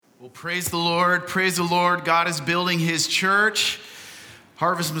Well, praise the Lord. Praise the Lord. God is building his church.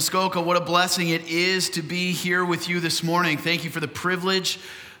 Harvest Muskoka, what a blessing it is to be here with you this morning. Thank you for the privilege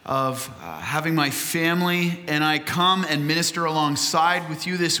of having my family and I come and minister alongside with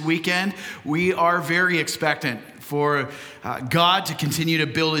you this weekend. We are very expectant for God to continue to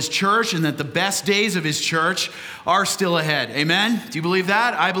build his church and that the best days of his church are still ahead. Amen? Do you believe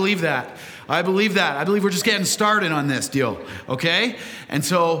that? I believe that. I believe we're just getting started on this deal, okay? And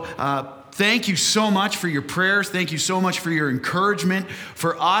so thank you so much for your prayers. Thank you so much for your encouragement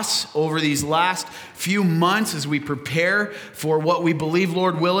for us over these last few months as we prepare for what we believe,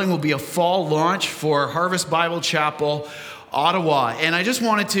 Lord willing, will be a fall launch for Harvest Bible Chapel, Ottawa. And I just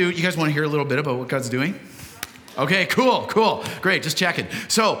wanted to, you guys want to hear a little bit about what God's doing? Okay, cool. Great, just checking.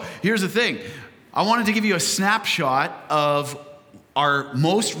 So here's the thing. I wanted to give you a snapshot of our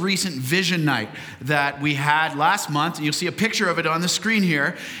most recent vision night that we had last month. You'll see a picture of it on the screen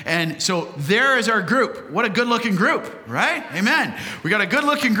here. And so there is our group. What a good-looking group, right? Amen. We got a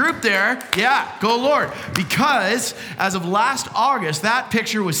good-looking group there. Yeah, go Lord. Because as of last August, that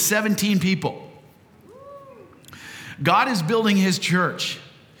picture was 17 people. God is building his church.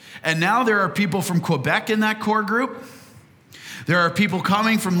 And now there are people from Quebec in that core group. There are people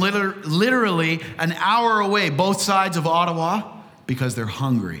coming from literally an hour away, both sides of Ottawa, because they're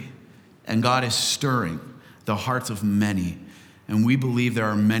hungry. And God is stirring the hearts of many. And we believe there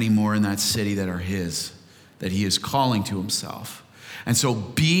are many more in that city that are his, that he is calling to himself. And so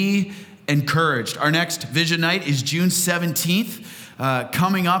be encouraged. Our next vision night is June 17th.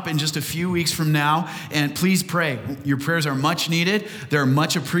 Coming up in just a few weeks from now. And please pray. Your prayers are much needed. They're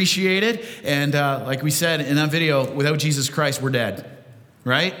much appreciated. And like we said in that video, without Jesus Christ, we're dead.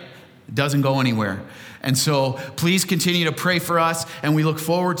 Right? It doesn't go anywhere. And so please continue to pray for us. And we look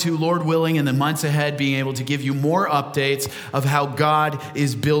forward to, Lord willing, in the months ahead, being able to give you more updates of how God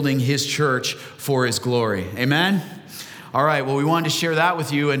is building his church for his glory. Amen? All right, well, we wanted to share that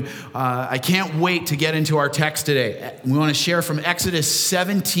with you, and I can't wait to get into our text today. We want to share from Exodus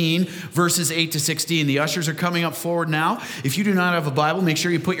 17, verses 8 to 16. The ushers are coming up forward now. If you do not have a Bible, make sure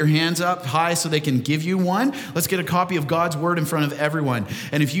you put your hands up high so they can give you one. Let's get a copy of God's Word in front of everyone.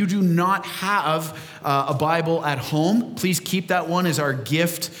 And if you do not have a Bible at home, please keep that one as our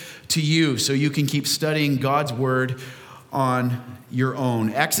gift to you so you can keep studying God's Word on your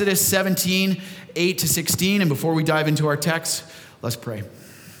own. Exodus 17, 8 to 16. And before we dive into our text, let's pray.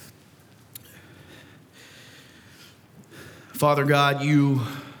 Father God, you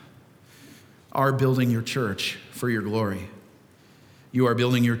are building your church for your glory. You are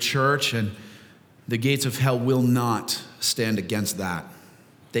building your church, and the gates of hell will not stand against that.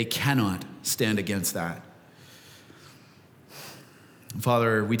 They cannot stand against that.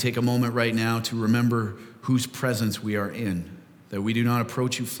 Father, we take a moment right now to remember whose presence we are in, that we do not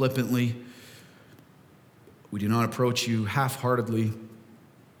approach you flippantly. We do not approach you half-heartedly.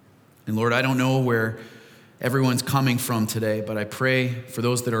 And Lord, I don't know where everyone's coming from today, but I pray for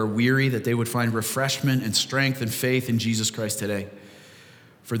those that are weary that they would find refreshment and strength and faith in Jesus Christ today.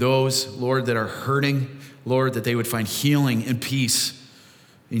 For those, Lord, that are hurting, Lord, that they would find healing and peace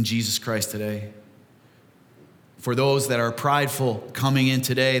in Jesus Christ today. For those that are prideful coming in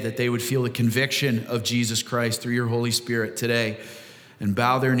today, that they would feel the conviction of Jesus Christ through your Holy Spirit today and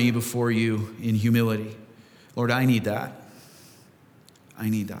bow their knee before you in humility. Lord, I need that. I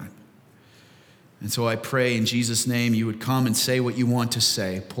need that. And so I pray in Jesus' name you would come and say what you want to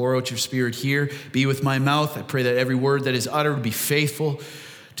say. Pour out your Spirit here. Be with my mouth. I pray that every word that is uttered would be faithful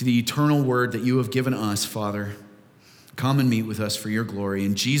to the eternal word that you have given us, Father. Come and meet with us for your glory.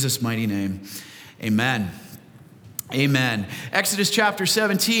 In Jesus' mighty name, amen. Amen. Exodus chapter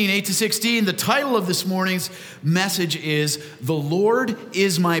 17, 8 to 16. The title of this morning's message is, The Lord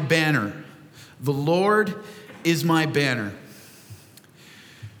is my banner. The Lord is my banner.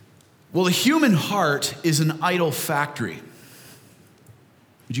 Well, the human heart is an idol factory.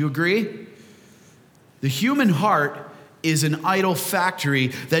 Would you agree? The human heart is an idol factory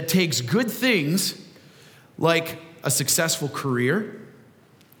that takes good things like a successful career,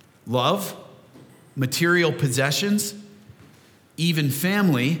 love, material possessions, even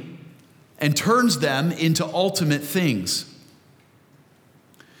family, and turns them into ultimate things.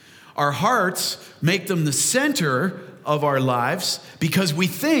 Our hearts make them the center of our lives because we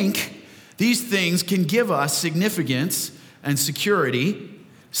think these things can give us significance and security,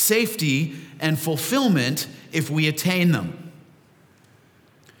 safety, and fulfillment if we attain them.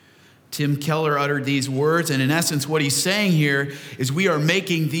 Tim Keller uttered these words, and in essence, what he's saying here is we are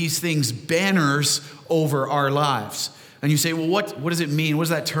making these things banners over our lives. And you say, well, what does it mean? What does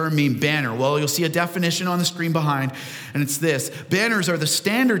that term mean, banner? Well, you'll see a definition on the screen behind, and it's this. Banners are the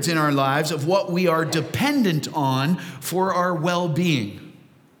standards in our lives of what we are dependent on for our well-being.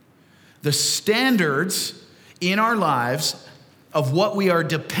 The standards in our lives of what we are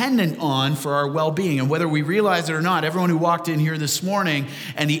dependent on for our well-being. And whether we realize it or not, everyone who walked in here this morning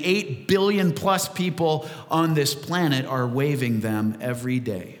and the 8 billion plus people on this planet are waving them every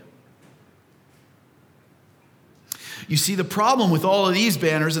day. You see, the problem with all of these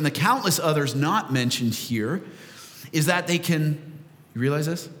banners and the countless others not mentioned here is that they can, you realize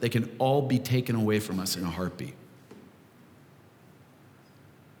this? They can all be taken away from us in a heartbeat.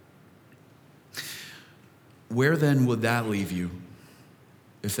 Where then would that leave you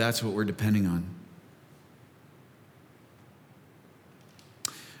if that's what we're depending on?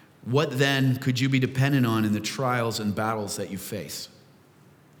 What then could you be dependent on in the trials and battles that you face?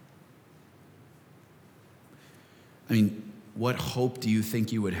 I mean, what hope do you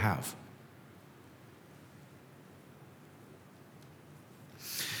think you would have?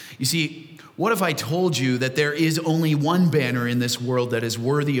 You see, what if I told you that there is only one banner in this world that is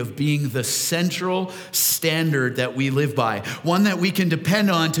worthy of being the central standard that we live by, one that we can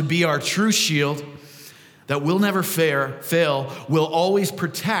depend on to be our true shield, that will never fail, will always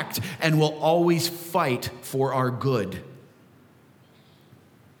protect, and will always fight for our good?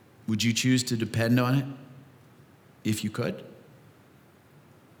 Would you choose to depend on it if you could?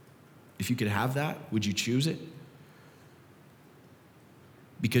 If you could have that, would you choose it?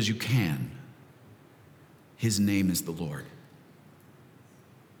 Because you can. His name is the Lord.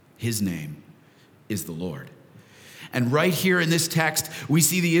 His name is the Lord. And right here in this text, we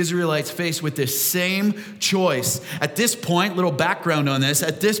see the Israelites faced with this same choice. At this point, little background on this,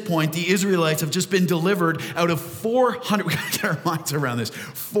 at this point, the Israelites have just been delivered out of 400, we gotta get our minds around this,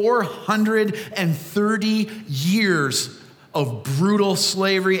 430 years of brutal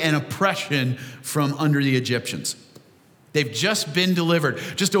slavery and oppression from under the Egyptians. They've just been delivered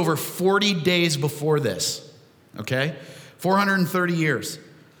just over 40 days before this, okay? 430 years.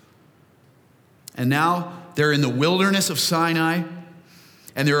 And now they're in the wilderness of Sinai,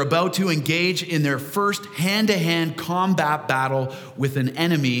 and they're about to engage in their first hand-to-hand combat battle with an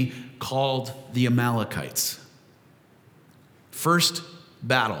enemy called the Amalekites. First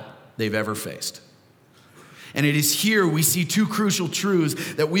battle they've ever faced. And it is here we see two crucial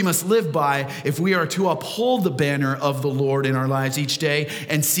truths that we must live by if we are to uphold the banner of the Lord in our lives each day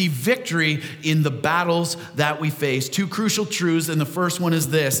and see victory in the battles that we face. Two crucial truths, and the first one is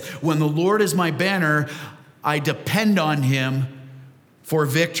this: when the Lord is my banner, I depend on him for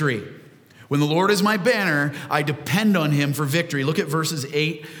victory. When the Lord is my banner, I depend on him for victory. Look at verses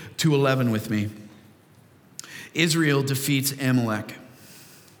 8 to 11 with me. Israel defeats Amalek.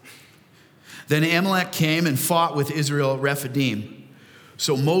 Then Amalek came and fought with Israel at Rephidim.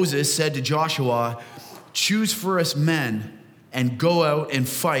 So Moses said to Joshua, "Choose for us men and go out and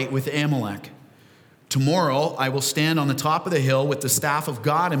fight with Amalek. Tomorrow I will stand on the top of the hill with the staff of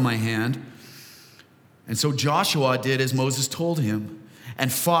God in my hand." And so Joshua did as Moses told him and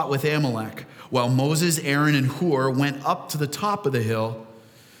fought with Amalek, while Moses, Aaron, and Hur went up to the top of the hill.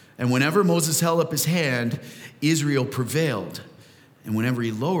 And whenever Moses held up his hand, Israel prevailed. And whenever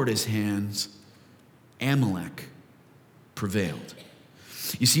he lowered his hands, Amalek prevailed.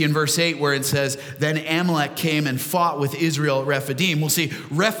 You see in verse 8 where it says, then Amalek came and fought with Israel at Rephidim. We'll see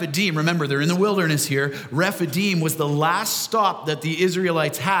Rephidim, remember they're in the wilderness here. Rephidim was the last stop that the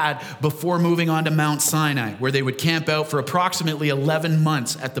Israelites had before moving on to Mount Sinai, where they would camp out for approximately 11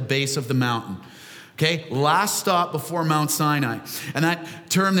 months at the base of the mountain. Okay, last stop before Mount Sinai. And that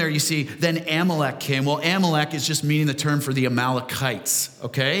term there, you see, then Amalek came. Well, Amalek is just meaning the term for the Amalekites,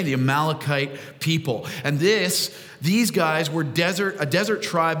 okay? The Amalekite people. And these guys were a desert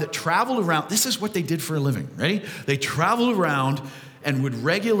tribe that traveled around. This is what they did for a living, ready? They traveled around and would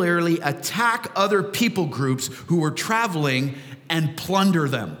regularly attack other people groups who were traveling and plunder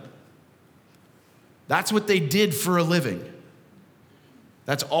them. That's what they did for a living.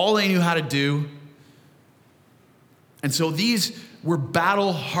 That's all they knew how to do. And so these were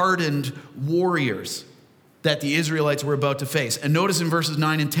battle-hardened warriors that the Israelites were about to face. And notice in verses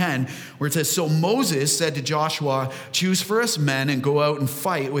 9 and 10 where it says, so Moses said to Joshua, choose for us men and go out and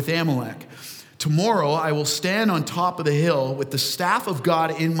fight with Amalek. Tomorrow I will stand on top of the hill with the staff of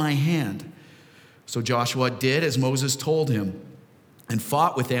God in my hand. So Joshua did as Moses told him and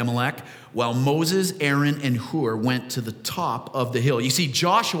fought with Amalek, while Moses, Aaron, and Hur went to the top of the hill. You see,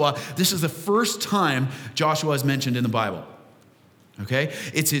 Joshua, this is the first time Joshua is mentioned in the Bible. Okay?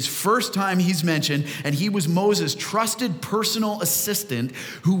 It's his first time he's mentioned, and he was Moses' trusted personal assistant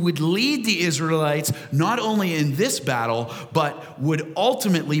who would lead the Israelites not only in this battle, but would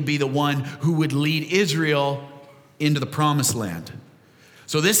ultimately be the one who would lead Israel into the promised land.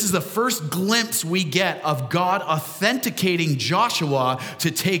 So this is the first glimpse we get of God authenticating Joshua to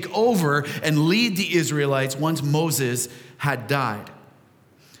take over and lead the Israelites once Moses had died.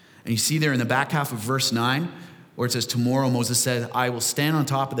 And you see there in the back half of verse 9, where it says, tomorrow Moses said, I will stand on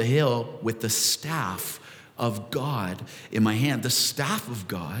top of the hill with the staff of God in my hand. The staff of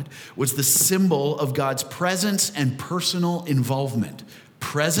God was the symbol of God's presence and personal involvement.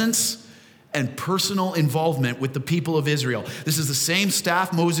 Presence and personal involvement with the people of Israel. This is the same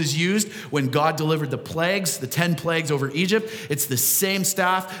staff Moses used when God delivered the plagues, the 10 plagues over Egypt. It's the same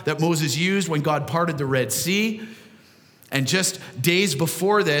staff that Moses used when God parted the Red Sea. And just days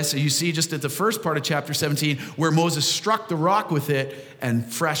before this, you see just at the first part of chapter 17, where Moses struck the rock with it and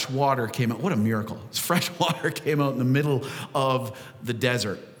fresh water came out. What a miracle. Fresh water came out in the middle of the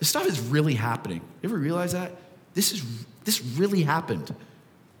desert. This stuff is really happening. You ever realize that? This really happened.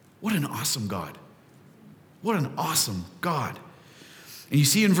 What an awesome God. What an awesome God. And you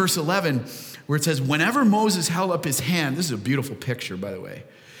see in verse 11 where it says, whenever Moses held up his hand, this is a beautiful picture, by the way,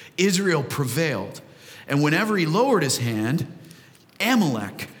 Israel prevailed. And whenever he lowered his hand,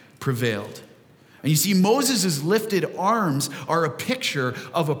 Amalek prevailed. And you see, Moses' lifted arms are a picture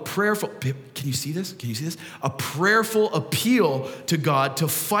of a prayerful, can you see this? Can you see this? A prayerful appeal to God to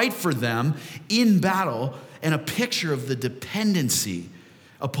fight for them in battle, and a picture of the dependency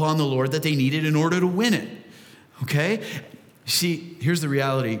upon the Lord that they needed in order to win it. Okay? See, here's the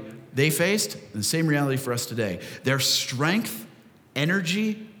reality they faced, and the same reality for us today. Their strength,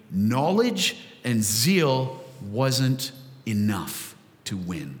 energy, knowledge, and zeal wasn't enough to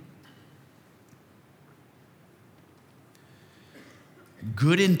win.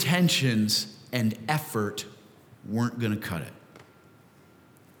 Good intentions and effort weren't going to cut it.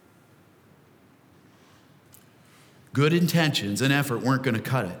 Good intentions and effort weren't going to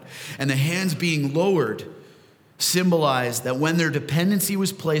cut it. And the hands being lowered symbolized that when their dependency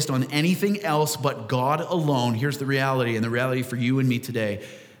was placed on anything else but God alone, here's the reality, and the reality for you and me today,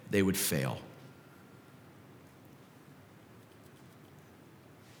 they would fail.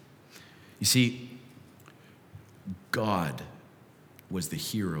 You see, God was the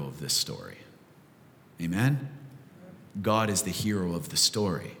hero of this story. Amen? God is the hero of the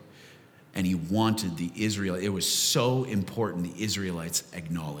story. And he wanted the Israelites, it was so important the Israelites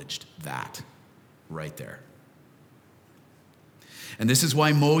acknowledged that right there. And this is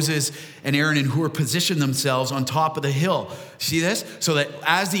why Moses and Aaron and Hur positioned themselves on top of the hill. See this? So that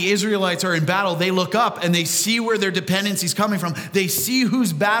as the Israelites are in battle, they look up and they see where their dependency is coming from. They see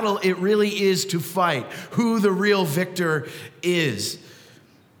whose battle it really is to fight, who the real victor is.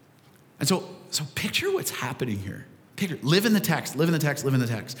 And so picture what's happening here. Live in the text, live in the text, live in the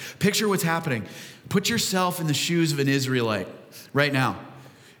text. Picture what's happening. Put yourself in the shoes of an Israelite right now.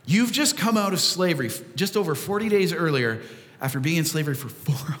 You've just come out of slavery just over 40 days earlier after being in slavery for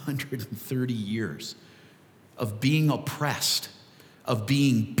 430 years, of being oppressed, of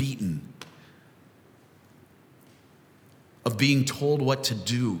being beaten, of being told what to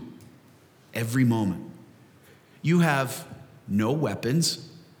do every moment. You have no weapons.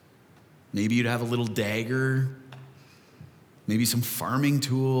 Maybe you'd have a little dagger, maybe some farming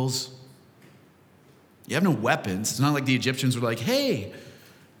tools. You have no weapons. It's not like the Egyptians were like, hey,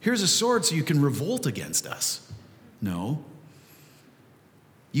 here's a sword so you can revolt against us. No.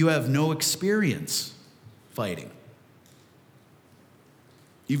 You have no experience fighting.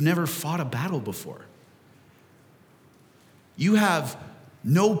 You've never fought a battle before. You have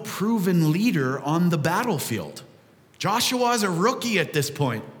no proven leader on the battlefield. Joshua is a rookie at this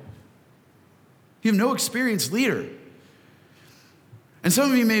point. You have no experienced leader. And some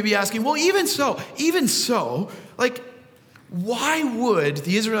of you may be asking, well, even so, like, why would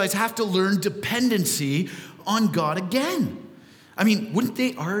the Israelites have to learn dependency on God again? I mean, wouldn't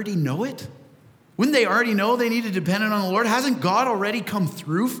they already know it? Wouldn't they already know they need to depend on the Lord? Hasn't God already come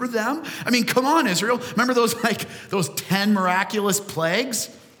through for them? I mean, come on, Israel. Remember those 10 miraculous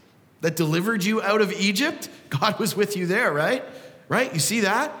plagues that delivered you out of Egypt? God was with you there, right? Right? You see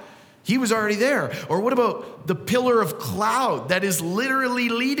that? He was already there. Or what about the pillar of cloud that is literally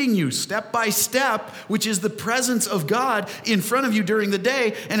leading you step by step, which is the presence of God in front of you during the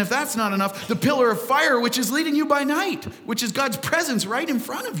day? And if that's not enough, the pillar of fire, which is leading you by night, which is God's presence right in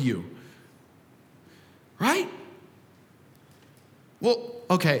front of you. Right? Well,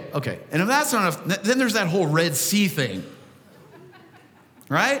 okay. And if that's not enough, then there's that whole Red Sea thing.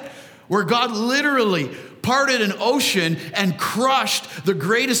 Right? Where God literally parted an ocean, and crushed the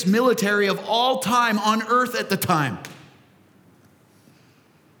greatest military of all time on earth at the time.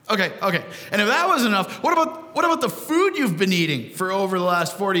 Okay. And if that wasn't enough, what about the food you've been eating for over the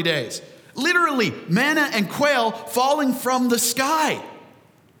last 40 days? Literally, manna and quail falling from the sky.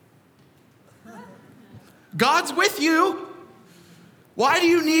 God's with you. Why do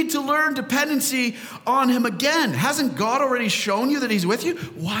you need to learn dependency on him again? Hasn't God already shown you that he's with you?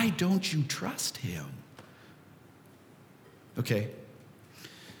 Why don't you trust him? Okay.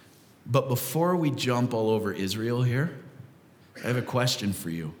 But before we jump all over Israel here, I have a question for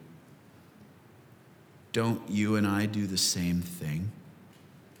you. Don't you and I do the same thing?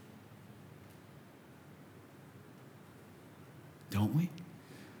 Don't we?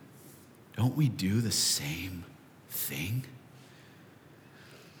 Don't we do the same thing?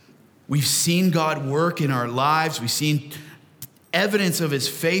 We've seen God work in our lives. We've seen evidence of his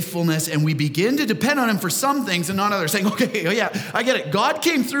faithfulness, and we begin to depend on him for some things and not others, saying, okay, oh yeah, I get it. God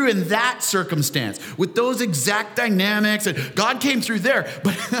came through in that circumstance with those exact dynamics, and God came through there.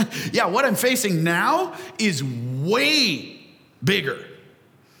 But yeah, what I'm facing now is way bigger.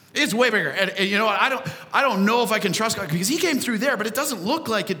 It's way bigger. And you know what? I don't know if I can trust God because he came through there, but it doesn't look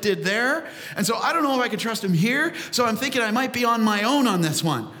like it did there. And so I don't know if I can trust him here. So I'm thinking I might be on my own on this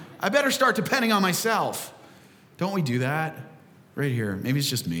one. I better start depending on myself. Don't we do that? Right here. Maybe it's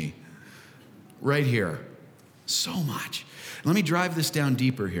just me. Right here. So much. Let me drive this down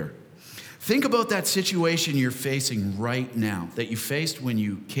deeper here. Think about that situation you're facing right now, that you faced when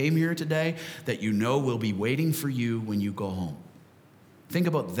you came here today, that you know will be waiting for you when you go home. Think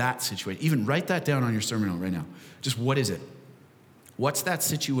about that situation. Even write that down on your sermon note right now. Just what is it? What's that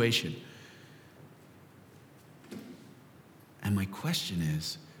situation? And my question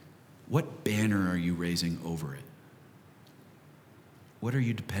is, what banner are you raising over it? What are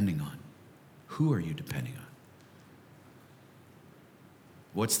you depending on? Who are you depending on?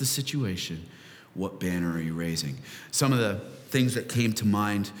 What's the situation? What banner are you raising? Some of the things that came to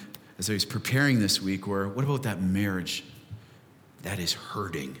mind as I was preparing this week were, what about that marriage that is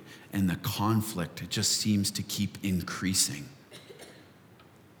hurting and the conflict just seems to keep increasing?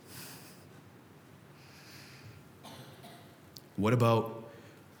 What about,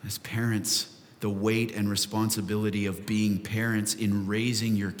 as parents, the weight and responsibility of being parents in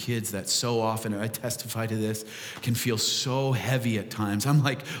raising your kids that so often, and I testify to this, can feel so heavy at times. I'm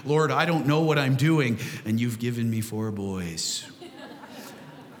like, Lord, I don't know what I'm doing, and you've given me 4 boys.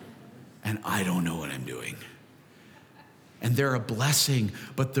 And I don't know what I'm doing. And they're a blessing,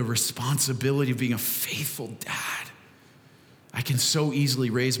 but the responsibility of being a faithful dad, I can so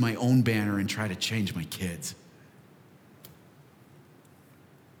easily raise my own banner and try to change my kids.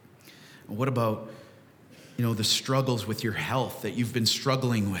 What about, the struggles with your health that you've been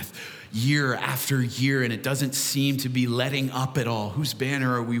struggling with year after year, and it doesn't seem to be letting up at all? Whose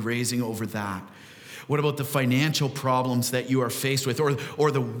banner are we raising over that? What about the financial problems that you are faced with,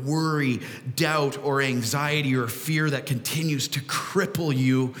 or the worry, doubt, or anxiety or fear that continues to cripple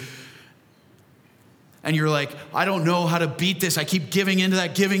you? And you're like, I don't know how to beat this. I keep giving into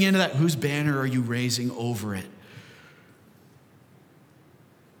that. Whose banner are you raising over it?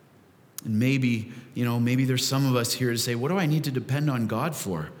 And maybe there's some of us here to say, what do I need to depend on God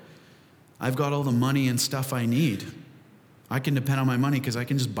for? I've got all the money and stuff I need. I can depend on my money because I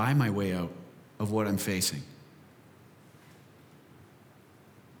can just buy my way out of what I'm facing.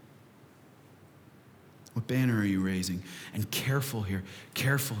 What banner are you raising? And careful here,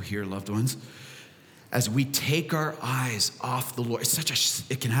 loved ones. As we take our eyes off the Lord,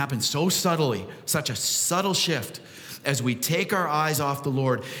 it can happen so subtly, such a subtle shift. As we take our eyes off the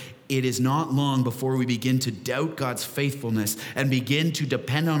Lord, it is not long before we begin to doubt God's faithfulness and begin to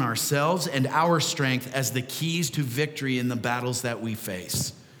depend on ourselves and our strength as the keys to victory in the battles that we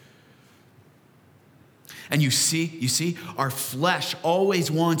face. And you see, our flesh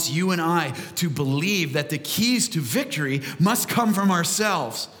always wants you and I to believe that the keys to victory must come from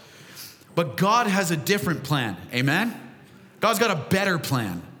ourselves. But God has a different plan, amen? God's got a better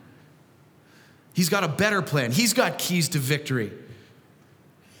plan. He's got a better plan. He's got keys to victory.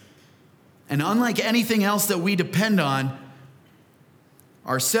 And unlike anything else that we depend on,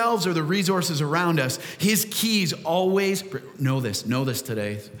 ourselves or the resources around us, his keys always, know this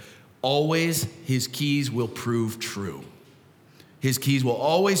today, always his keys will prove true. His keys will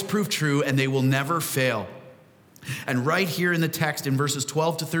always prove true, and they will never fail. And right here in the text in verses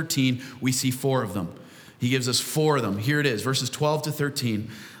 12 to 13, we see 4 of them. He gives us 4 of them. Here it is, verses 12 to 13.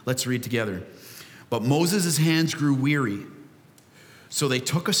 Let's read together. But Moses' hands grew weary, so they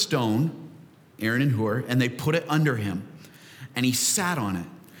took a stone, Aaron and Hur, and they put it under him, and he sat on it.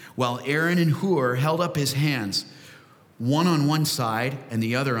 while Aaron and Hur held up his hands, one on one side and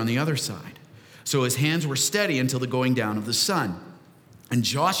the other on the other side. So his hands were steady until the going down of the sun. And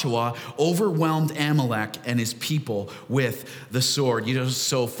Joshua overwhelmed Amalek and his people with the sword.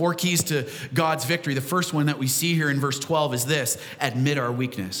 So 4 keys to God's victory. The first one that we see here in verse 12 is this: admit our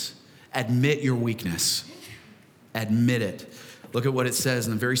weakness. Admit your weakness. Admit it. Look at what it says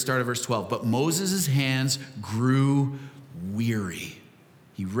in the very start of verse 12. But Moses' hands grew weary.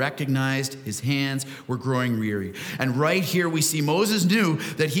 He recognized his hands were growing weary. And right here we see Moses knew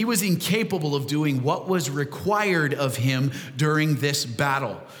that he was incapable of doing what was required of him during this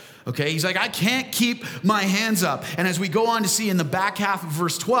battle. Okay, he's like, I can't keep my hands up. And as we go on to see in the back half of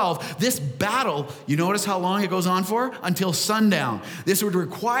verse 12, this battle, you notice how long it goes on for? Until sundown. This would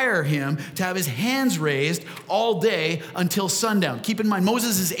require him to have his hands raised all day until sundown. Keep in mind,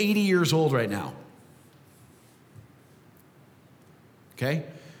 Moses is 80 years old right now. Okay?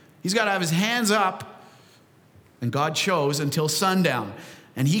 He's got to have his hands up, and God chose until sundown.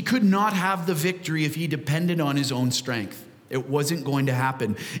 And he could not have the victory if he depended on his own strength. It wasn't going to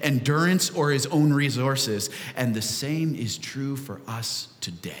happen. Endurance or his own resources. And the same is true for us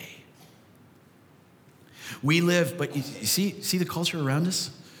today. We live, but you see the culture around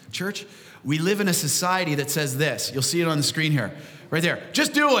us, church? We live in a society that says this. You'll see it on the screen here, right there.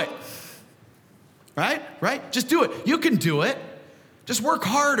 Just do it. Right? Just do it. You can do it. Just work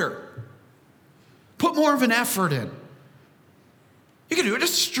harder. Put more of an effort in. You can do it.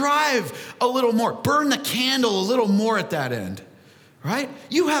 Just strive a little more. Burn the candle a little more at that end. Right?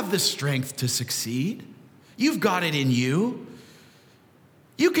 You have the strength to succeed. You've got it in you.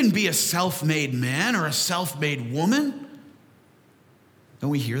 You can be a self-made man or a self-made woman. Don't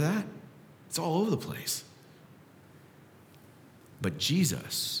we hear that? It's all over the place. But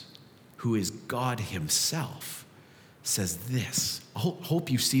Jesus, who is God himself, says this. I hope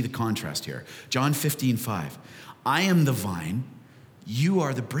you see the contrast here. John 15:5. I am the vine, you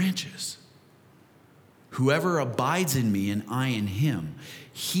are the branches. Whoever abides in me and I in him,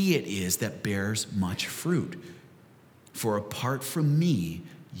 he it is that bears much fruit. For apart from me,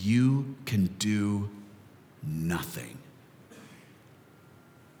 you can do nothing.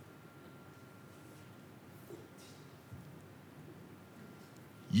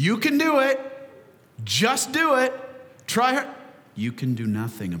 You can do it. Just do it. Try hard. You can do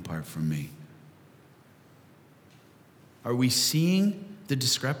nothing apart from me. Are we seeing the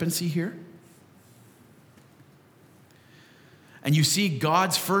discrepancy here? And you see,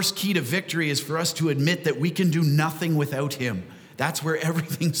 God's first key to victory is for us to admit that we can do nothing without him. That's where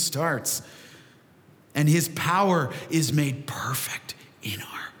everything starts. And his power is made perfect in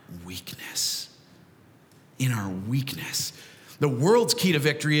our weakness. In our weakness. The world's key to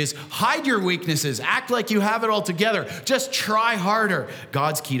victory is hide your weaknesses. Act like you have it all together. Just try harder.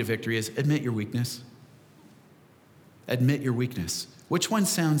 God's key to victory is admit your weakness. Admit your weakness. Which one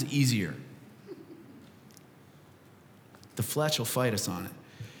sounds easier? The flesh will fight us on it.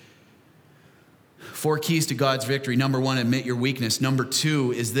 4 keys to God's victory. Number 1, admit your weakness. Number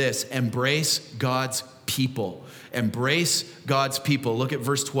 2 is this: embrace God's people. Embrace God's people. Look at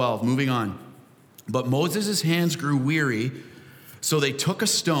verse 12. Moving on. But Moses' hands grew weary, so they took a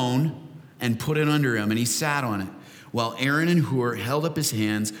stone and put it under him, and he sat on it, while Aaron and Hur held up his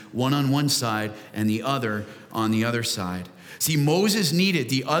hands, one on one side and the other on the other side. See, Moses needed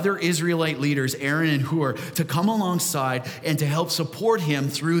the other Israelite leaders, Aaron and Hur, to come alongside and to help support him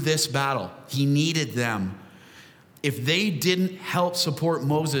through this battle. He needed them. If they didn't help support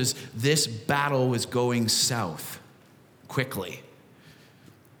Moses, this battle was going south quickly.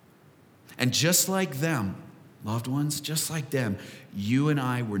 And just like them, loved ones, just like them, you and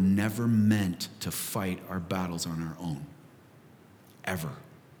I were never meant to fight our battles on our own. Ever.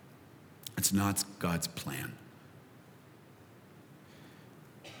 It's not God's plan.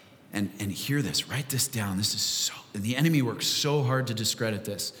 And hear this, write this down. This is so, the enemy works so hard to discredit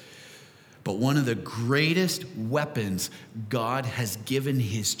this. But one of the greatest weapons God has given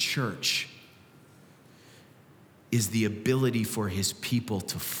his church is the ability for his people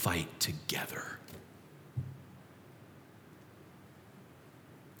to fight together.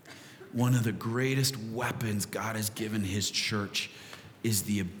 One of the greatest weapons God has given his church is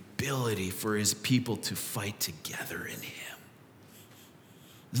the ability for his people to fight together in him.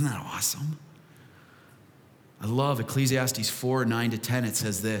 Isn't that awesome? I love Ecclesiastes 4:9-10. It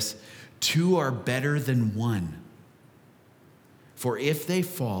says this: 2 are better than 1. For if they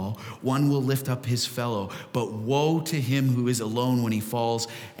fall, one will lift up his fellow. But woe to him who is alone when he falls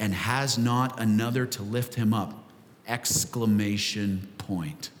and has not another to lift him up. Exclamation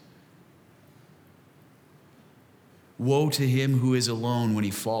point. Woe to him who is alone when he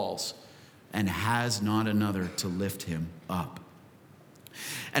falls and has not another to lift him up.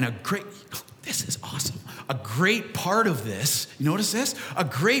 And this is awesome. A great part of this, you notice this? A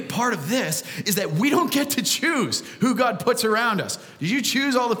great part of this is that we don't get to choose who God puts around us. Did you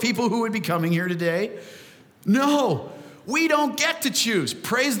choose all the people who would be coming here today? No, we don't get to choose.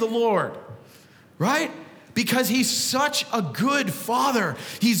 Praise the Lord, right? Because he's such a good father.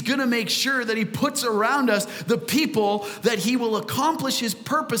 He's going to make sure that he puts around us the people that he will accomplish his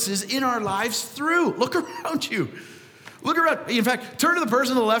purposes in our lives through. Look around you. Look around. In fact, turn to the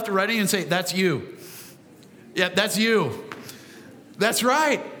person to the left or right of you and say, that's you. Yeah, that's you. That's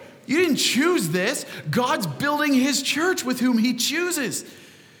right. You didn't choose this. God's building his church with whom he chooses.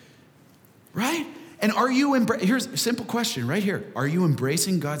 Right? And are you, here's a simple question right here. Are you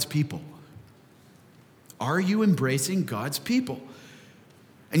embracing God's people? Are you embracing God's people?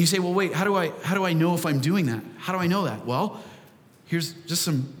 And you say, well, wait, how do I know if I'm doing that? How do I know that? Well, here's just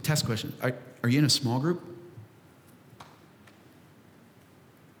some test questions. Are you in a small group?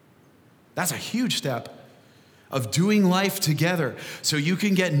 That's a huge step of doing life together so you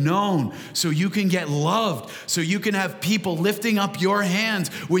can get known, so you can get loved, so you can have people lifting up your hands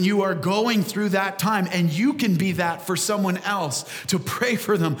when you are going through that time, and you can be that for someone else, to pray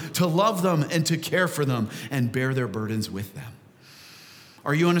for them, to love them, and to care for them, and bear their burdens with them.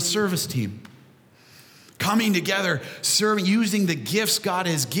 Are you on a service team? Coming together, serving, using the gifts God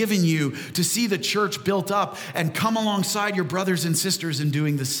has given you to see the church built up and come alongside your brothers and sisters in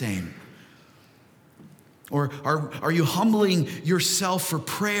doing the same. Or are you humbling yourself for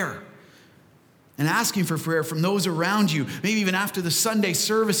prayer and asking for prayer from those around you, maybe even after the Sunday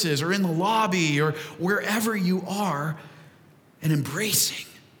services or in the lobby or wherever you are, and embracing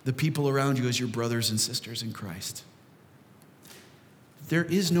the people around you as your brothers and sisters in Christ? There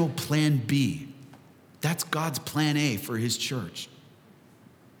is no plan B. That's God's plan A for his church.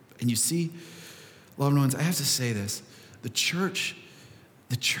 And you see, loved ones, I have to say this. The church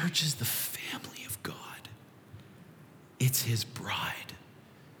is the family of God. It's his bride,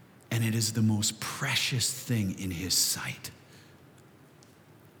 and it is the most precious thing in his sight.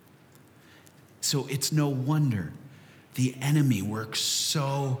 So it's no wonder the enemy works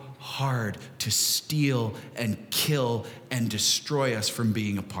so hard to steal and kill and destroy us from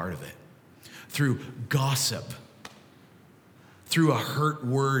being a part of it. Through gossip, through a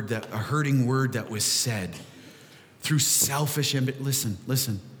hurting word that was said, through selfish ambition.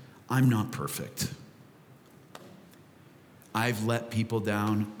 Listen, I'm not perfect. I've let people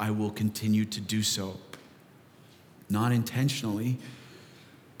down. I will continue to do so. Not intentionally,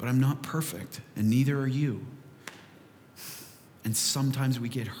 but I'm not perfect, and neither are you. And sometimes we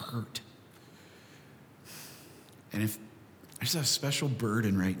get hurt. And if I just have a special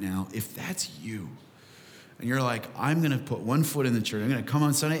burden right now, if that's you, and you're like, I'm going to put one foot in the church, I'm going to come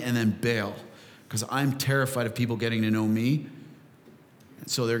on Sunday and then bail, because I'm terrified of people getting to know me, and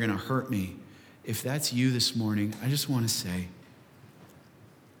so they're going to hurt me. If that's you this morning, I just want to say,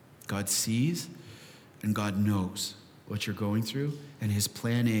 God sees and God knows what you're going through, and his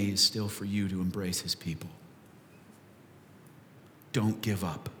plan A is still for you to embrace his people. Don't give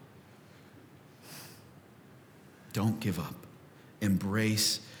up. Don't give up.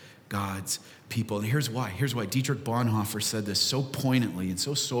 Embrace God's people. And here's why. Dietrich Bonhoeffer said this so poignantly and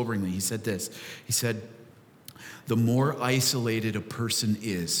so soberingly. He said this. He said, the more isolated a person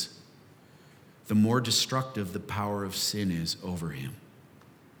is, the more destructive the power of sin is over him.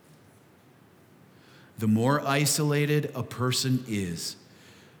 The more isolated a person is,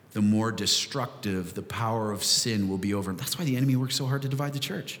 the more destructive the power of sin will be over him. That's why the enemy works so hard to divide the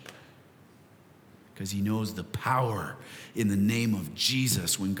church. Because he knows the power in the name of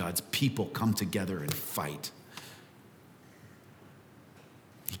Jesus when God's people come together and fight.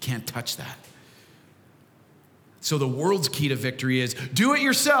 He can't touch that. So the world's key to victory is do it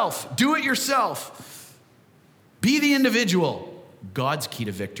yourself. Do it yourself. Be the individual. God's key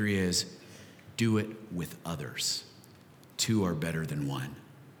to victory is do it with others. Two are better than one.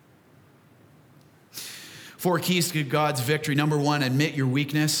 4 keys to God's victory. Number 1, admit your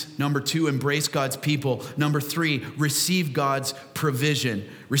weakness. Number 2, embrace God's people. Number 3, receive God's provision.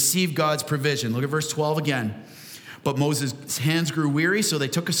 Receive God's provision. Look at verse 12 again. But Moses' hands grew weary, so they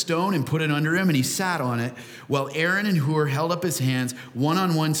took a stone and put it under him, and he sat on it, while Aaron and Hur held up his hands, one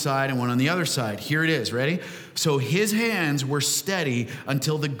on one side and one on the other side. Here it is, ready? So his hands were steady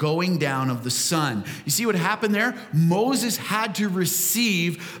until the going down of the sun. You see what happened there? Moses had to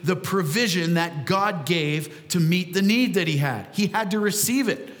receive the provision that God gave to meet the need that he had. He had to receive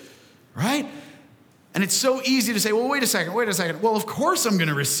it, right? And it's so easy to say, well, wait a second. Well, of course I'm going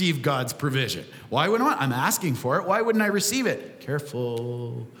to receive God's provision. Why wouldn't I? I'm asking for it. Why wouldn't I receive it?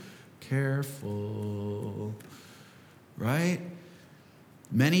 Careful, right?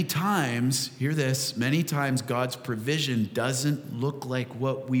 Many times, hear this, many times God's provision doesn't look like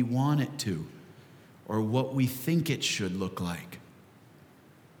what we want it to or what we think it should look like.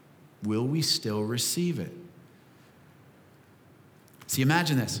 Will we still receive it? See,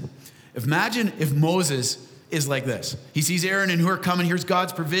 imagine this. Imagine if Moses is like this. He sees Aaron and Hur coming. Here's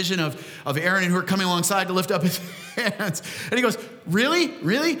God's provision of Aaron and Hur coming alongside to lift up his hands. And he goes,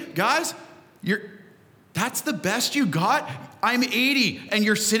 really? Guys, that's the best you got? I'm 80 and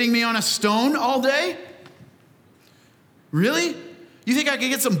you're sitting me on a stone all day? Really? You think I could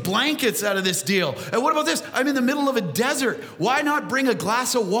get some blankets out of this deal? And what about this? I'm in the middle of a desert. Why not bring a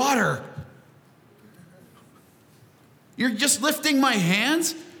glass of water? You're just lifting my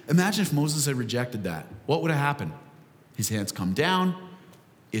hands? Imagine if Moses had rejected that. What would have happened? His hands come down,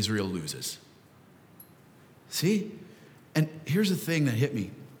 Israel loses. See? And here's the thing that hit me.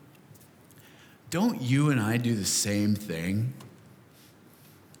 Don't you and I do the same thing?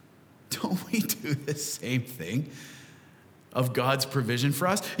 Don't we do the same thing of God's provision for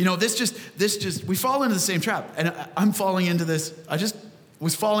us? You know, we fall into the same trap. And I'm falling into this. I just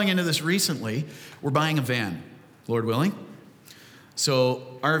was falling into this recently. We're buying a van, Lord willing.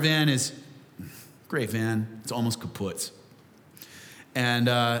 So our van is a great van. It's almost kaput.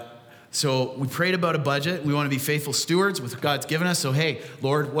 And so we prayed about a budget. We want to be faithful stewards with what God's given us. So, hey,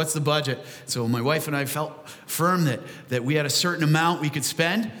 Lord, what's the budget? So my wife and I felt firm that we had a certain amount we could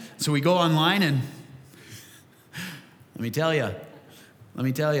spend. So we go online and let me tell you,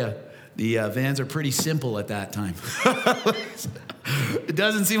 the vans are pretty simple at that time. It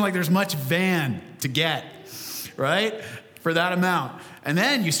doesn't seem like there's much van to get, right, for that amount. And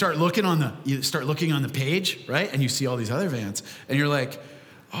then you start looking on the page, right, and you see all these other vans, and you're like,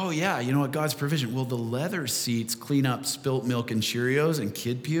 oh yeah, you know what, God's provision. Well, the leather seats clean up spilt milk and Cheerios and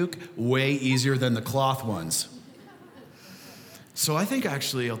kid puke way easier than the cloth ones. So I think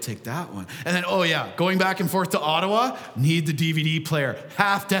actually I'll take that one. And then, oh yeah, going back and forth to Ottawa, need the DVD player.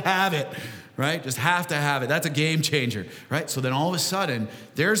 Have to have it, right? Just have to have it. That's a game changer, right? So then all of a sudden,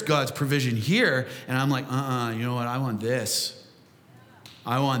 there's God's provision here, and I'm like, you know what? I want this.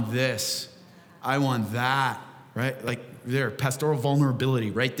 I want this. I want that, right? Like there, pastoral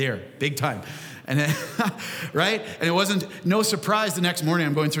vulnerability right there, big time. And then, right? And it wasn't, no surprise the next morning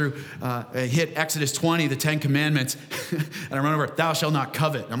I'm going through, I hit Exodus 20, the 10 Commandments, and I run over, thou shalt not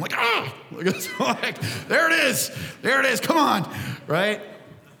covet. And I'm like, there it is, come on, right?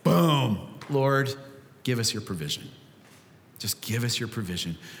 Boom. Lord, give us your provision. Just give us your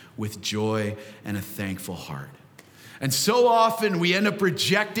provision with joy and a thankful heart. And so often we end up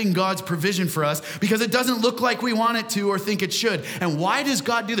rejecting God's provision for us because it doesn't look like we want it to or think it should. And why does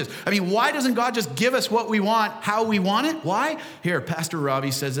God do this? I mean, why doesn't God just give us what we want, how we want it? Why? Here, Pastor Robbie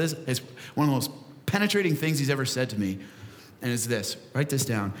says this. It's one of the most penetrating things he's ever said to me. And it's this. Write this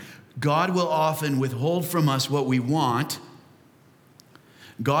down. God will often withhold from us what we want.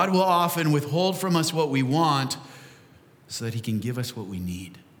 God will often withhold from us what we want so that he can give us what we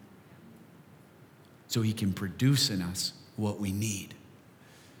need. So he can produce in us what we need.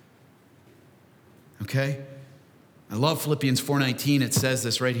 Okay? I love Philippians 4:19. It says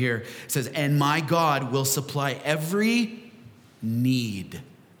this right here. It says, and my God will supply every need,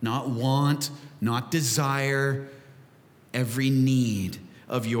 not want, not desire, every need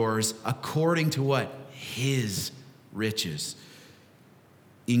of yours according to what? His riches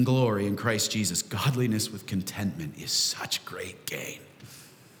in glory in Christ Jesus. Godliness with contentment is such great gain.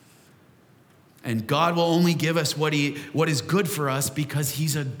 And God will only give us what is good for us because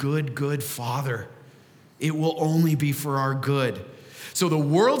he's a good Father. It will only be for our good. So the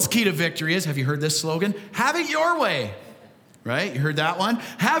world's key to victory is, have you heard this slogan? Have it your way, right? You heard that one?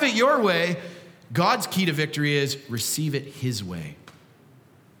 Have it your way. God's key to victory is receive it his way.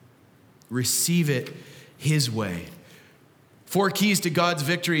 Receive it his way. 4 keys to God's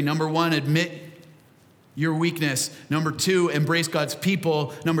victory. Number 1, admit your weakness. Number 2, embrace God's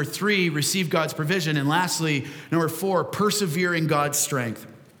people. Number 3, receive God's provision. And lastly, number 4, persevere in God's strength.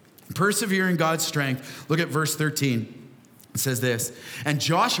 Persevere in God's strength. Look at verse 13. It says this, and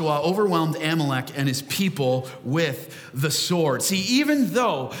Joshua overwhelmed Amalek and his people with the sword. See, even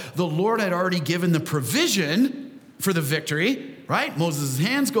though the Lord had already given the provision for the victory, right? Moses'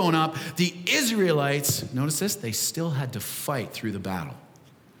 hands going up, the Israelites, notice this, they still had to fight through the battle.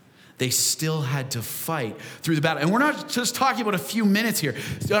 They still had to fight through the battle. And we're not just talking about a few minutes here.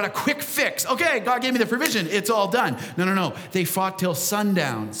 It's not a quick fix. Okay, God gave me the provision. It's all done. No. They fought till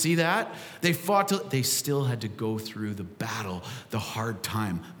sundown. See that? They still had to go through the battle, the hard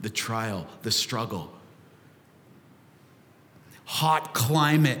time, the trial, the struggle. Hot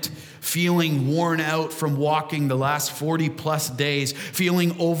climate, feeling worn out from walking the last 40 plus days,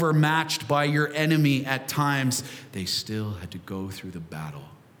 feeling overmatched by your enemy at times. They still had to go through the battle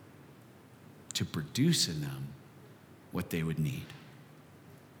to produce in them what they would need.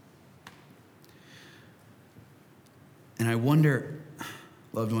 And I wonder,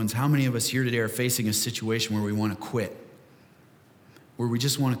 loved ones, how many of us here today are facing a situation where we want to quit? Where we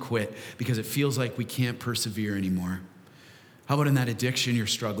just want to quit because it feels like we can't persevere anymore. How about in that addiction you're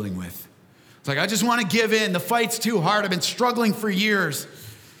struggling with? It's like, I just want to give in. The fight's too hard. I've been struggling for years.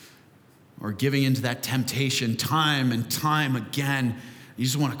 Or giving into that temptation time and time again. You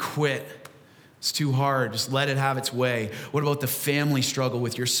just want to quit. It's too hard. Just let it have its way. What about the family struggle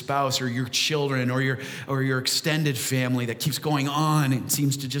with your spouse or your children or your extended family that keeps going on and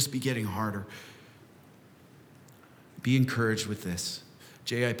seems to just be getting harder? Be encouraged with this.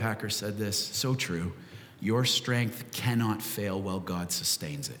 J.I. Packer said this, so true. Your strength cannot fail while God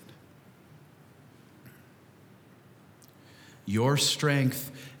sustains it. Your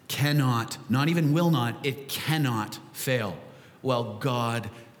strength cannot, not even will not, it cannot fail while God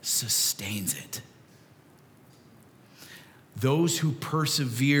sustains it. Those who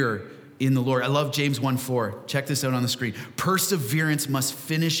persevere in the Lord. I love James 1:4. Check this out on the screen. Perseverance must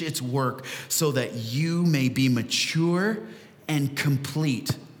finish its work so that you may be mature and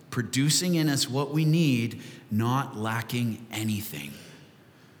complete, producing in us what we need, not lacking anything.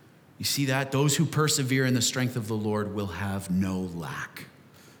 You see that? Those who persevere in the strength of the Lord will have no lack.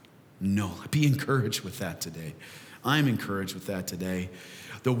 No. Be encouraged with that today. I'm encouraged with that today.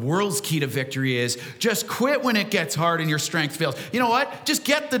 The world's key to victory is just quit when it gets hard and your strength fails. You know what? Just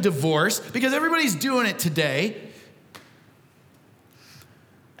get the divorce because everybody's doing it today.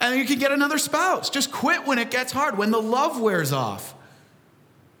 And you can get another spouse. Just quit when it gets hard, when the love wears off.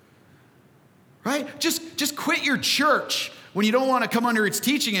 Right? Just quit your church when you don't want to come under its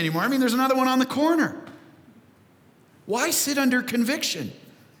teaching anymore. I mean, there's another one on the corner. Why sit under conviction?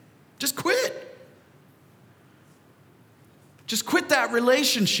 Just quit. Just quit that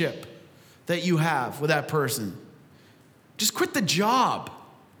relationship that you have with that person. Just quit the job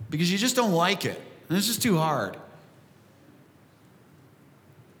because you just don't like it. And it's just too hard.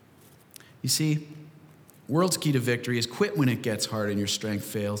 You see, world's key to victory is quit when it gets hard and your strength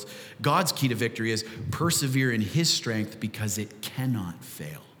fails. God's key to victory is persevere in his strength because it cannot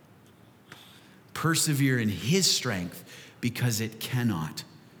fail. Persevere in his strength because it cannot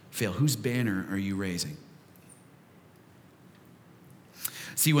fail. Whose banner are you raising?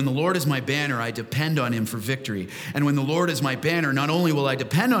 See, when the Lord is my banner, I depend on him for victory. And when the Lord is my banner, not only will I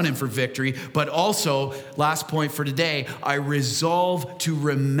depend on him for victory, but also, last point for today, I resolve to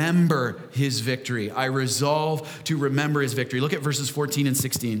remember his victory. I resolve to remember his victory. Look at verses 14 and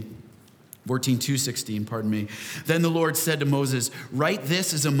 16. 14:2-16, pardon me. Then the Lord said to Moses, write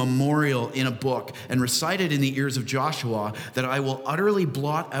this as a memorial in a book and recite it in the ears of Joshua, that I will utterly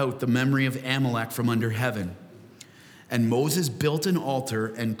blot out the memory of Amalek from under heaven. And Moses built an altar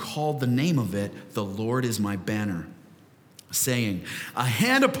and called the name of it, the Lord is my banner, saying, a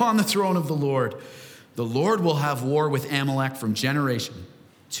hand upon the throne of the Lord. The Lord will have war with Amalek from generation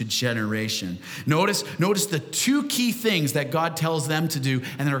to generation. Notice the two key things that God tells them to do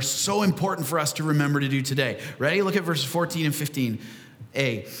and that are so important for us to remember to do today. Ready? Look at verses 14 and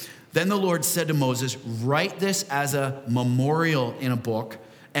 15a. Then the Lord said to Moses, write this as a memorial in a book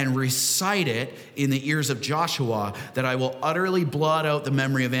and recite it in the ears of Joshua, that I will utterly blot out the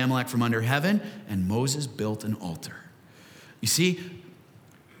memory of Amalek from under heaven. And Moses built an altar. You see,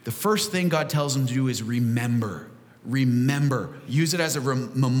 the first thing God tells him to do is remember. Remember. Use it as a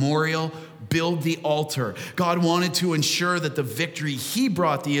memorial. Build the altar. God wanted to ensure that the victory he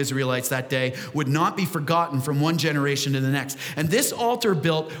brought the Israelites that day would not be forgotten from one generation to the next. And this altar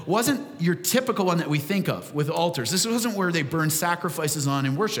built wasn't your typical one that we think of with altars. This wasn't where they burned sacrifices on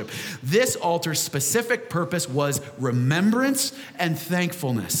in worship. This altar's specific purpose was remembrance and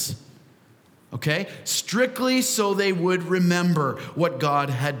thankfulness. Okay? Strictly so they would remember what God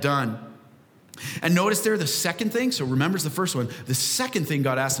had done. And notice there the second thing, so remembers the first one. The second thing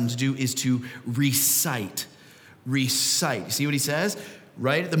God asked them to do is to recite. Recite. You see what he says?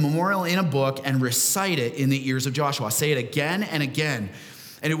 Write the memorial in a book and recite it in the ears of Joshua. Say it again and again.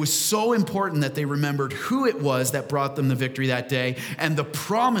 And it was so important that they remembered who it was that brought them the victory that day and the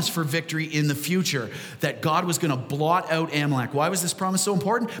promise for victory in the future, that God was going to blot out Amalek. Why was this promise so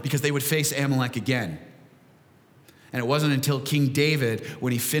important? Because they would face Amalek again. And it wasn't until King David,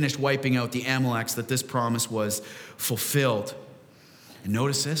 when he finished wiping out the Amaleks, that this promise was fulfilled. And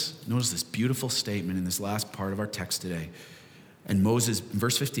notice this beautiful statement in this last part of our text today. And Moses,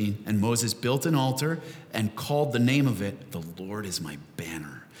 verse 15, and Moses built an altar and called the name of it, "The Lord is my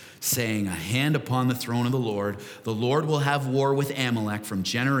banner," saying, "A hand upon the throne of the Lord will have war with Amalek from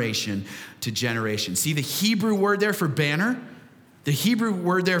generation to generation." See the Hebrew word there for banner? The Hebrew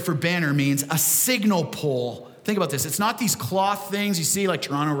word there for banner means a signal pole. Think about this. It's not these cloth things you see like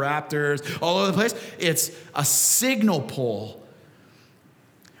Toronto Raptors all over the place. It's a signal pole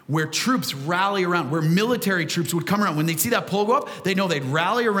where troops rally around, where military troops would come around. When they'd see that pole go up, they know they'd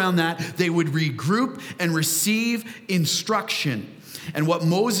rally around that. They would regroup and receive instruction. And what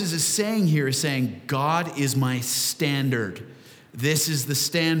Moses is saying here is saying, God is my standard. This is the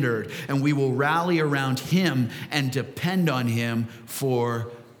standard. And we will rally around him and depend on him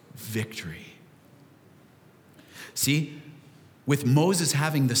for victory. See, with Moses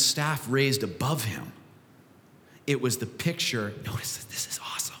having the staff raised above him, it was the picture, notice this is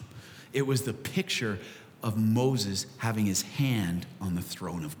awesome. It was the picture of Moses having his hand on the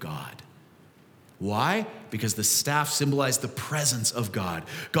throne of God. Why? Because the staff symbolized the presence of God.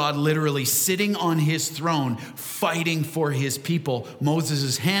 God literally sitting on his throne, fighting for his people.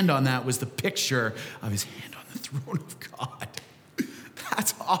 Moses' hand on that was the picture of his hand on the throne of God.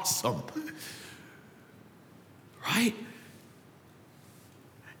 That's awesome. Right?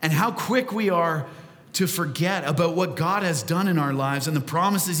 And how quick we are to forget about what God has done in our lives and the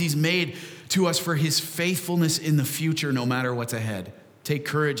promises he's made to us for his faithfulness in the future, no matter what's ahead. Take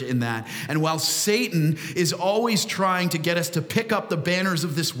courage in that. And while Satan is always trying to get us to pick up the banners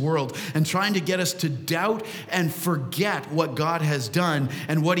of this world and trying to get us to doubt and forget what God has done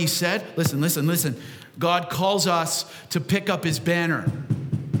and what he said, listen. God calls us to pick up his banner.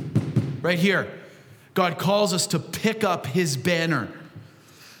 Right here. God calls us to pick up his banner.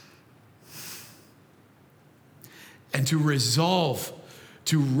 And to resolve,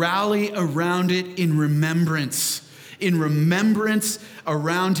 to rally around it in remembrance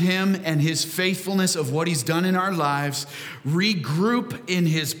around him and his faithfulness of what he's done in our lives, regroup in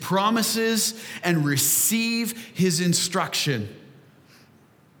his promises and receive his instruction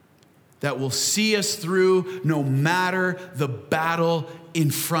that will see us through no matter the battle in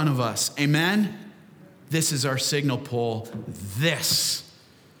front of us. Amen? This is our signal pole. This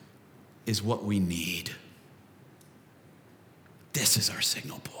is what we need. This is our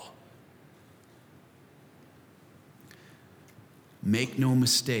signal pole. Make no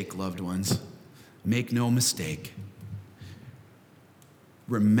mistake, loved ones. Make no mistake.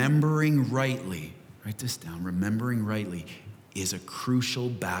 Remembering rightly, write this down, remembering rightly is a crucial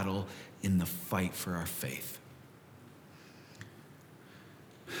battle in the fight for our faith.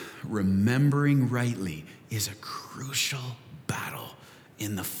 Remembering rightly is a crucial battle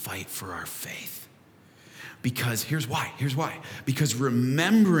in the fight for our faith. Because here's why. Because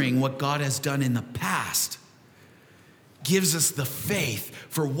remembering what God has done in the past gives us the faith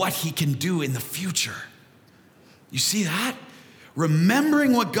for what he can do in the future. You see that?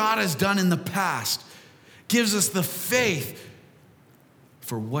 Remembering what God has done in the past gives us the faith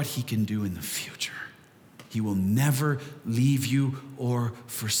for what he can do in the future. He will never leave you or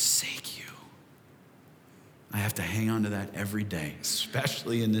forsake you. I have to hang on to that every day,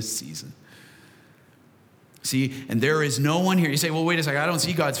 especially in this season. See, and there is no one here. You say, well, wait a second, I don't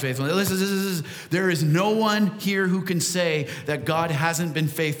see God's faithfulness. Listen. There is no one here who can say that God hasn't been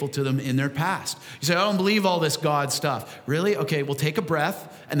faithful to them in their past. You say, I don't believe all this God stuff. Really? Okay, well, take a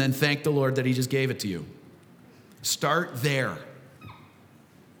breath and then thank the Lord that he just gave it to you. Start there.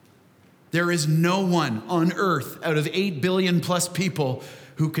 There is no one on earth out of 8 billion plus people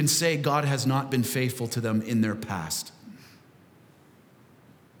who can say God has not been faithful to them in their past.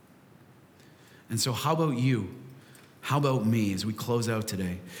 And so how about you? How about me as we close out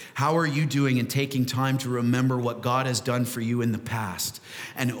today? How are you doing in taking time to remember what God has done for you in the past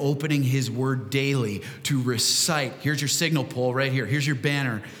and opening his word daily to recite? Here's your signal pole right here. Here's your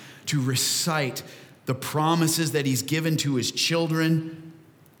banner to recite the promises that he's given to his children.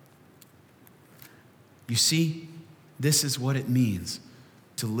 You see, this is what it means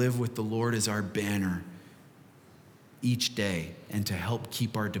to live with the Lord as our banner each day and to help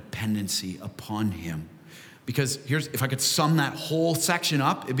keep our dependency upon him. Because if I could sum that whole section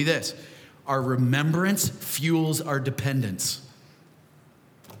up, it'd be this. Our remembrance fuels our dependence.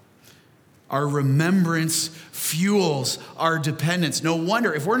 Our remembrance fuels our dependence. No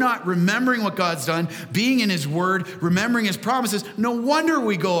wonder, if we're not remembering what God's done, being in his word, remembering his promises, no wonder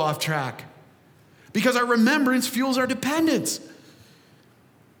we go off track. Because our remembrance fuels our dependence.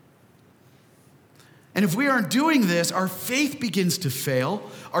 And if we aren't doing this, our faith begins to fail,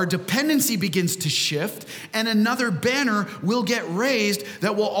 our dependency begins to shift, and another banner will get raised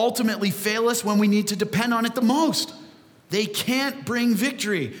that will ultimately fail us when we need to depend on it the most. They can't bring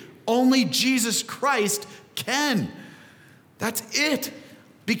victory. Only Jesus Christ can. That's it.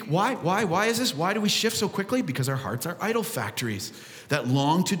 Why is this? Why do we shift so quickly? Because our hearts are idol factories that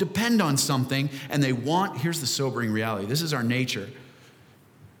long to depend on something, and here's the sobering reality. This is our nature.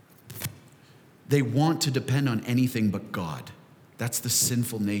 They want to depend on anything but God. That's the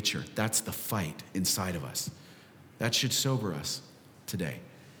sinful nature. That's the fight inside of us. That should sober us today.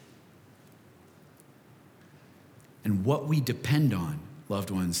 And what we depend on,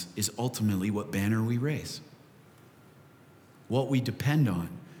 loved ones, is ultimately what banner we raise. What we depend on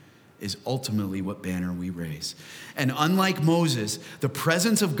is ultimately what banner we raise. And unlike Moses, the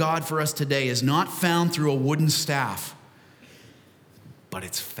presence of God for us today is not found through a wooden staff, but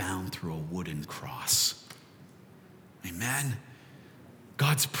it's found through a wooden cross. Amen?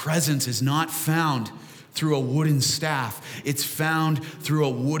 God's presence is not found through a wooden staff. It's found through a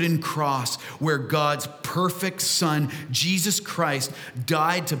wooden cross where God's perfect Son, Jesus Christ,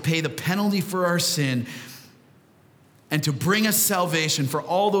 died to pay the penalty for our sin and to bring us salvation for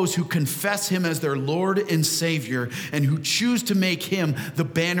all those who confess him as their Lord and Savior and who choose to make him the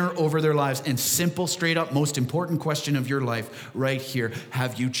banner over their lives. And simple, straight up, most important question of your life right here.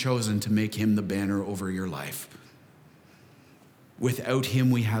 Have you chosen to make him the banner over your life? Without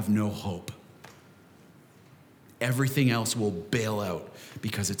him, we have no hope. Everything else will bail out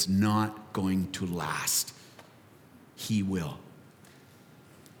because it's not going to last. He will.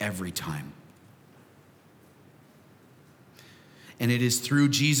 Every time. And it is through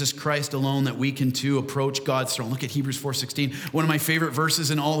Jesus Christ alone that we can too approach God's throne. Look at Hebrews 4:16. One of my favorite verses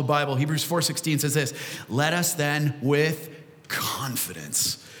in all the Bible. Hebrews 4:16 says this: let us then with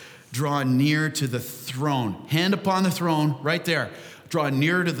confidence draw near to the throne. Hand upon the throne, right there. Draw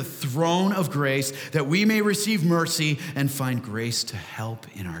near to the throne of grace that we may receive mercy and find grace to help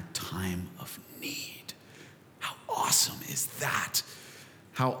in our time of need. How awesome is that?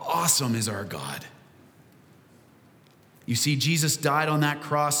 How awesome is our God? You see, Jesus died on that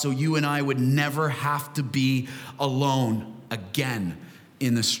cross so you and I would never have to be alone again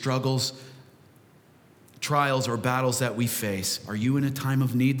in the struggles, trials, or battles that we face. Are you in a time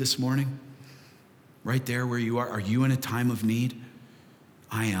of need this morning? Right there where you are you in a time of need?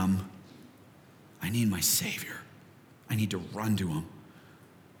 I am. I need my Savior. I need to run to him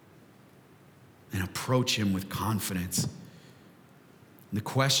and approach him with confidence. And the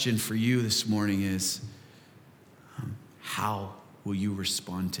question for you this morning is, how will you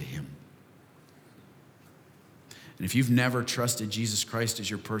respond to him? And if you've never trusted Jesus Christ as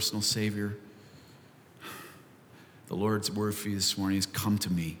your personal Savior, the Lord's word for you this morning is, come to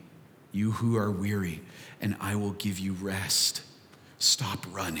me, you who are weary, and I will give you rest. Stop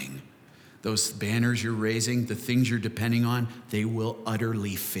running. Those banners you're raising, the things you're depending on, they will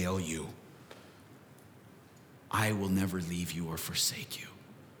utterly fail you. I will never leave you or forsake you.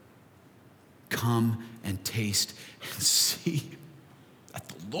 Come and taste and see that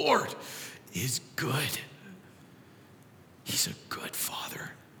the Lord is good. He's a good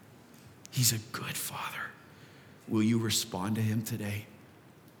Father. He's a good Father. Will you respond to him today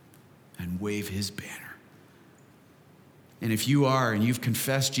and wave his banner? And if you are, and you've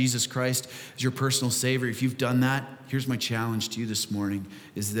confessed Jesus Christ as your personal Savior, if you've done that, here's my challenge to you this morning,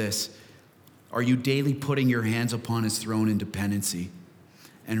 is this. Are you daily putting your hands upon his throne in dependency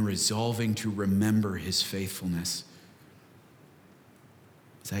and resolving to remember his faithfulness?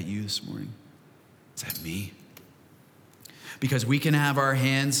 Is that you this morning? Is that me? Because we can have our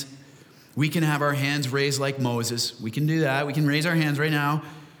hands raised like Moses. We can do that. We can raise our hands right now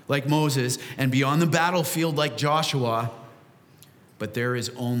like Moses and be on the battlefield like Joshua. But there is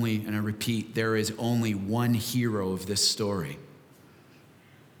only, and I repeat, there is only one hero of this story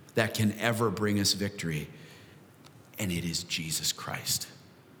that can ever bring us victory, and it is Jesus Christ.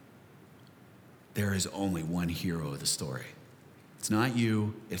 There is only one hero of the story. It's not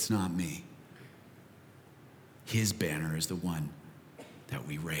you, it's not me. His banner is the one that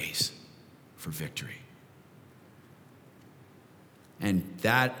we raise for victory. And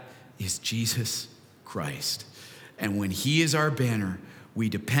that is Jesus Christ. And when he is our banner, we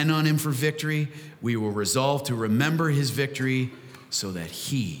depend on him for victory. We will resolve to remember his victory so that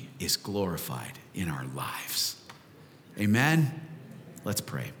he is glorified in our lives. Amen? Let's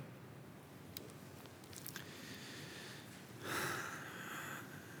pray.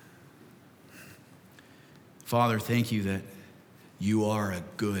 Father, thank you that you are a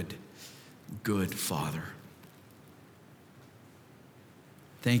good, good Father.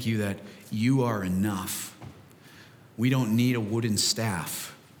 Thank you that you are enough. We don't need a wooden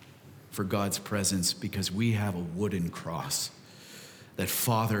staff for God's presence because we have a wooden cross. That,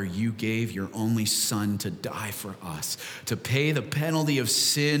 Father, you gave your only Son to die for us, to pay the penalty of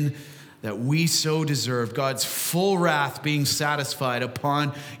sin that we so deserved, God's full wrath being satisfied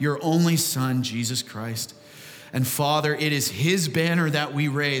upon your only Son, Jesus Christ. And Father, it is his banner that we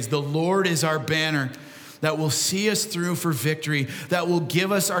raise. The Lord is our banner that will see us through for victory, that will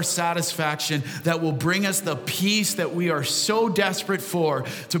give us our satisfaction, that will bring us the peace that we are so desperate for,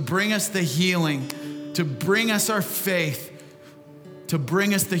 to bring us the healing, to bring us our faith, to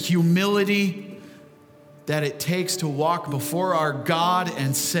bring us the humility that it takes to walk before our God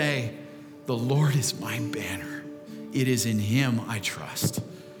and say, the Lord is my banner. It is in him I trust.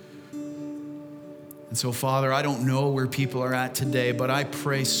 And so, Father, I don't know where people are at today, but I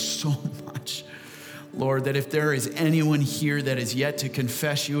pray so much, Lord, that if there is anyone here that is yet to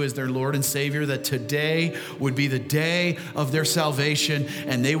confess you as their Lord and Savior, that today would be the day of their salvation,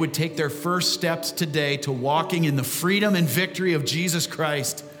 and they would take their first steps today to walking in the freedom and victory of Jesus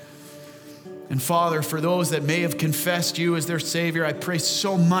Christ. And Father, for those that may have confessed you as their Savior, I pray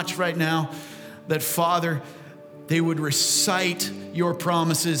so much right now that, Father, they would recite your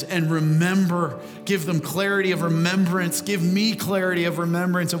promises and remember, give them clarity of remembrance. Give me clarity of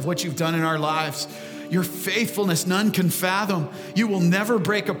remembrance of what you've done in our lives. Your faithfulness, none can fathom. You will never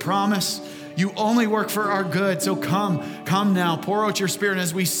break a promise. You only work for our good. So come now, pour out your Spirit. And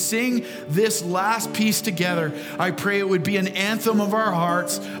as we sing this last piece together, I pray it would be an anthem of our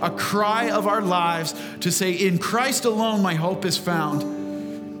hearts, a cry of our lives to say, in Christ alone, my hope is found.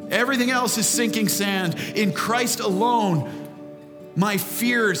 Everything else is sinking sand. In Christ alone, my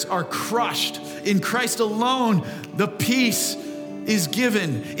fears are crushed. In Christ alone, the peace is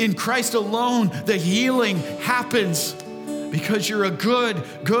given. In Christ alone, the healing happens. Because you're a good,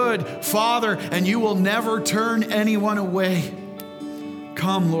 good Father, and you will never turn anyone away.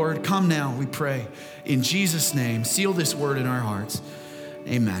 Come, Lord, come now, we pray. In Jesus' name, seal this word in our hearts.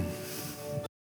 Amen.